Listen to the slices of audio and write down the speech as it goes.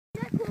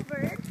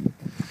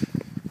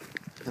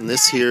And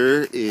this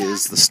here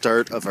is the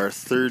start of our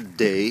third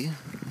day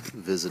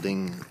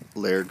visiting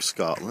Lairg,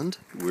 Scotland.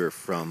 We're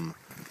from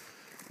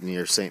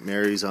near St.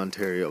 Mary's,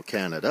 Ontario,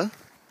 Canada.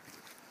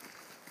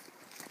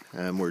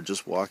 And we're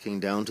just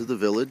walking down to the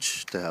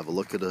village to have a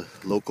look at a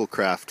local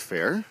craft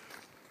fair.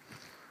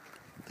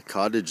 The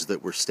cottage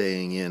that we're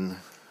staying in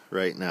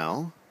right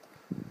now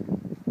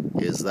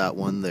is that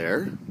one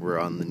there. We're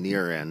on the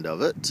near end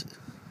of it.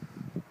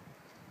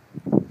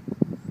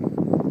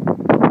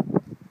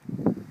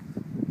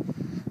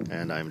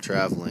 And I'm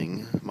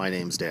traveling, my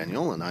name's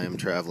Daniel, and I am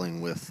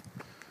traveling with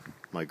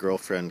my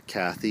girlfriend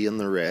Kathy in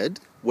the red.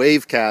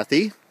 Wave,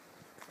 Kathy!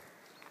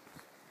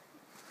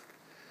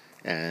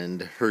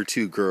 And her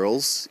two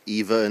girls,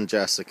 Eva and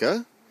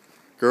Jessica.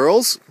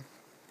 Girls,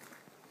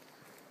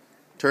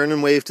 turn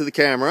and wave to the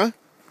camera.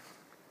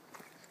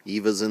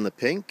 Eva's in the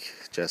pink,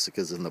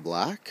 Jessica's in the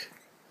black.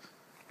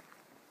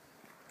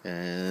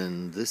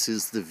 And this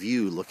is the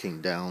view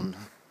looking down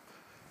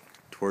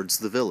towards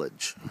the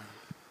village.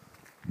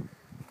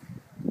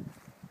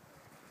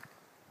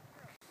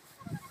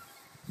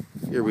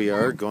 Here we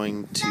are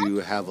going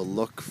to have a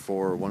look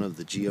for one of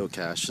the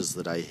geocaches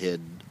that I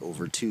hid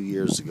over 2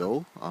 years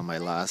ago on my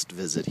last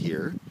visit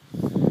here.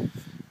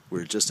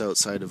 We're just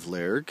outside of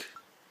Lairg,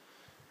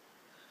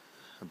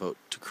 about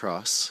to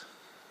cross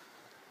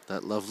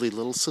that lovely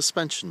little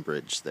suspension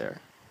bridge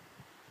there.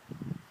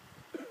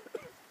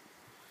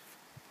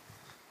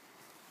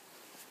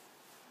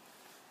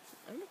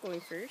 I'm not going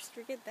first,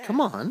 forget that.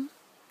 Come on.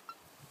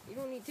 You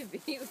don't need to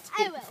videotape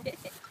I will. it.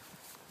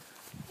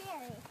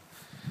 Very.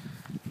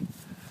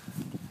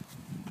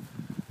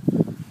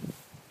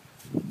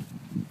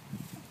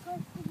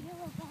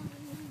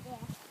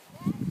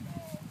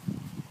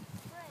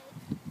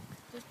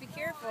 Just be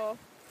careful.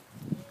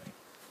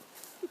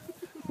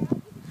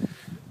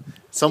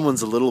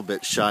 Someone's a little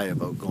bit shy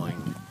about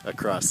going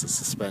across the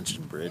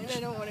suspension bridge. And I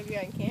don't want to be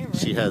on camera.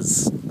 She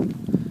has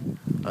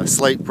a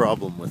slight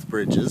problem with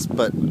bridges,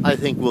 but I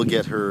think we'll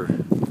get her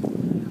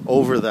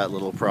over that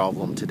little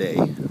problem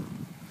today.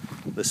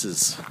 This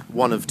is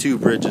one of 2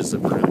 bridges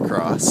that we're going to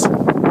cross.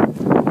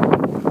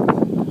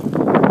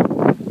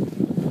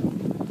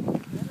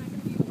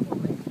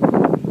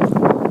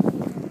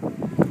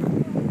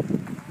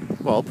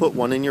 Well, put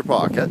one in your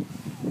pocket.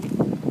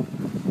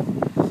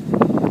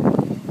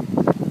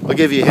 I'll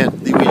give you a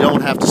hint. We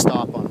don't have to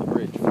stop on the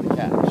bridge for the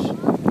cache.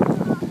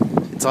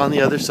 It's on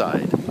the other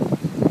side.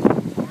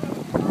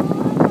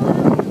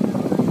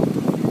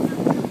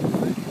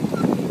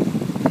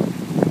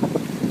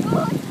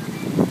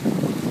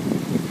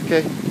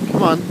 Okay,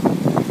 come on.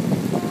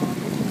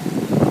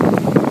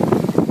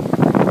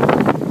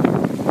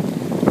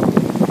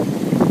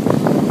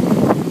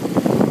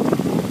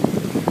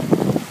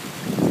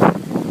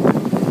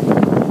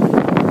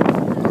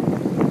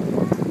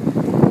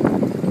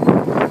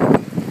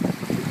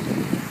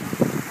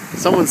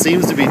 Someone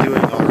seems to be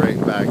doing all right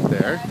back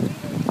there.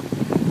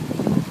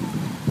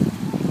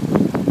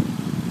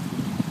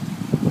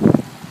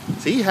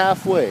 See,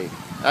 halfway.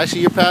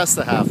 Actually, you're past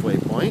the halfway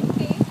point.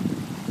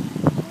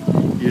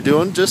 You're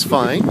doing just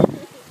fine.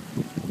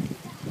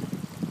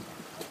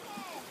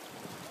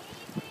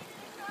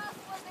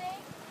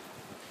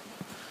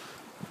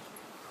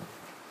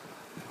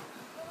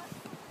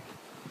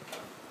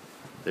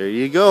 There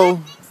you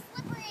go.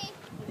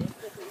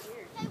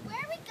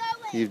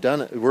 You've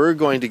done it. We're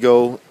going to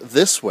go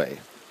this way.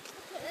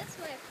 This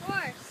way, of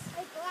course.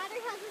 My bladder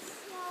has a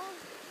small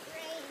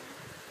brain.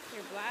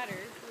 Your bladder?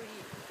 What do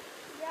you...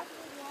 You have to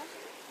wash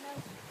it? No.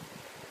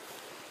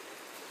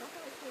 Don't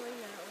have it feeling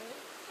that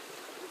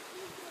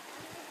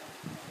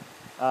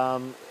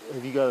way.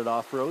 Have you got it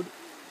off-road?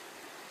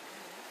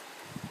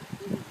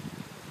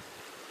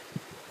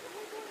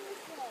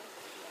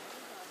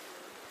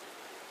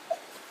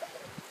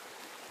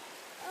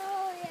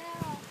 Oh,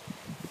 yeah.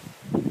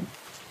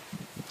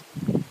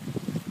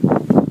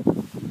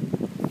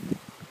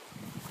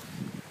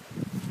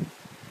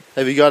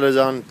 Have you got it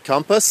on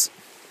compass?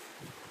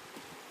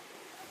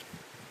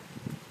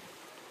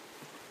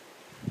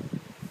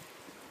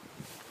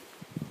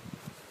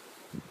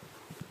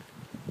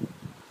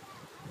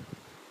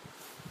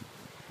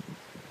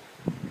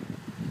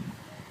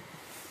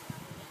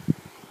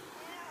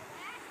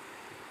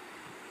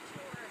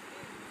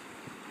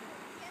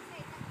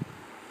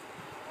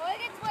 Well, it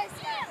gets worse.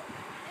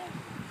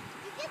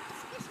 You get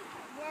this fishing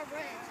part. More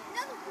bridge.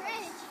 Another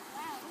bridge.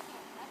 Wow.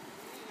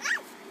 Ah!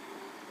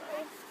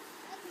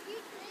 That's a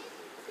huge bridge.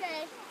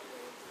 Okay.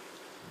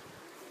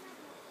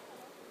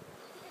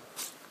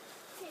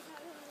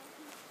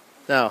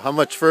 Now, how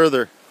much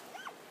further?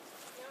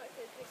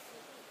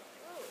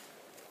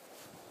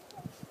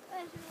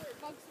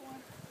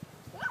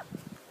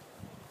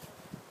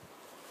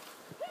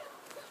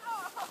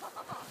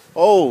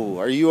 Oh,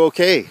 are you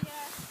okay?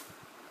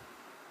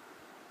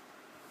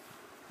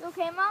 You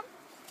okay, Mom?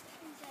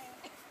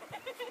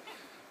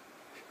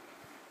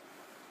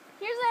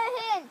 Here's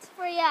a hint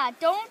for ya.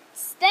 Don't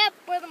step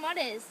where the mud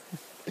is.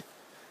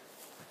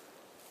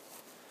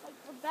 Like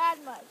the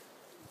bad mud.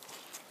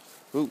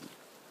 Ooh.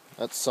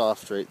 That's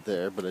soft right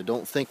there, but I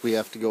don't think we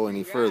have to go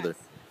any further.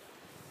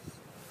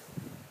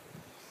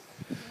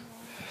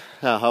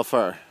 Now, how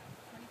far?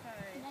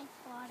 25. Nice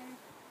water.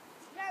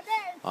 Not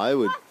there. I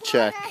would Rock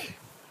check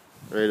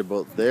water. right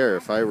about there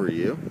if I were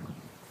you.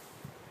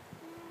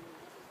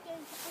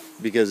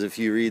 Because if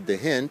you read the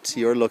hint,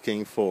 you're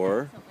looking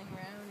for Something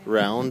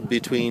round. round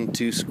between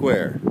two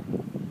square.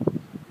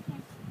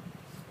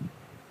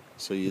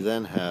 So you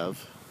then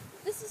have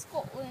This is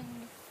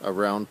Scotland. a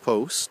round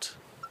post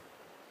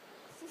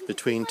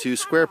between two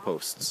square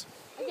posts.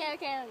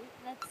 Okay,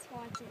 let's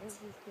watch it.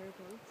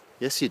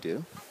 Yes, you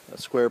do. A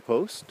square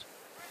post,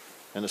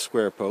 and a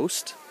square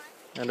post,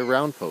 and a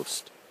round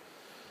post.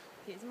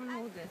 Okay, someone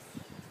hold this.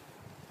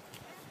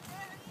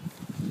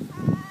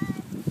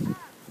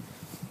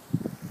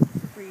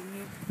 For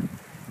you.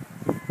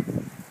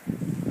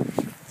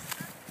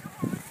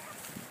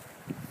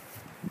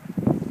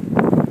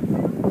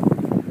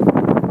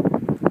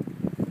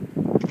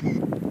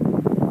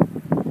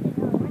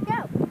 Look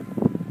out.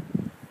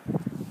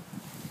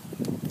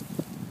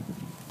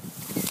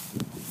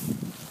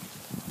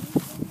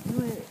 I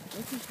went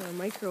looking for a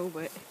micro,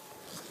 but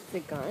is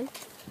it gone?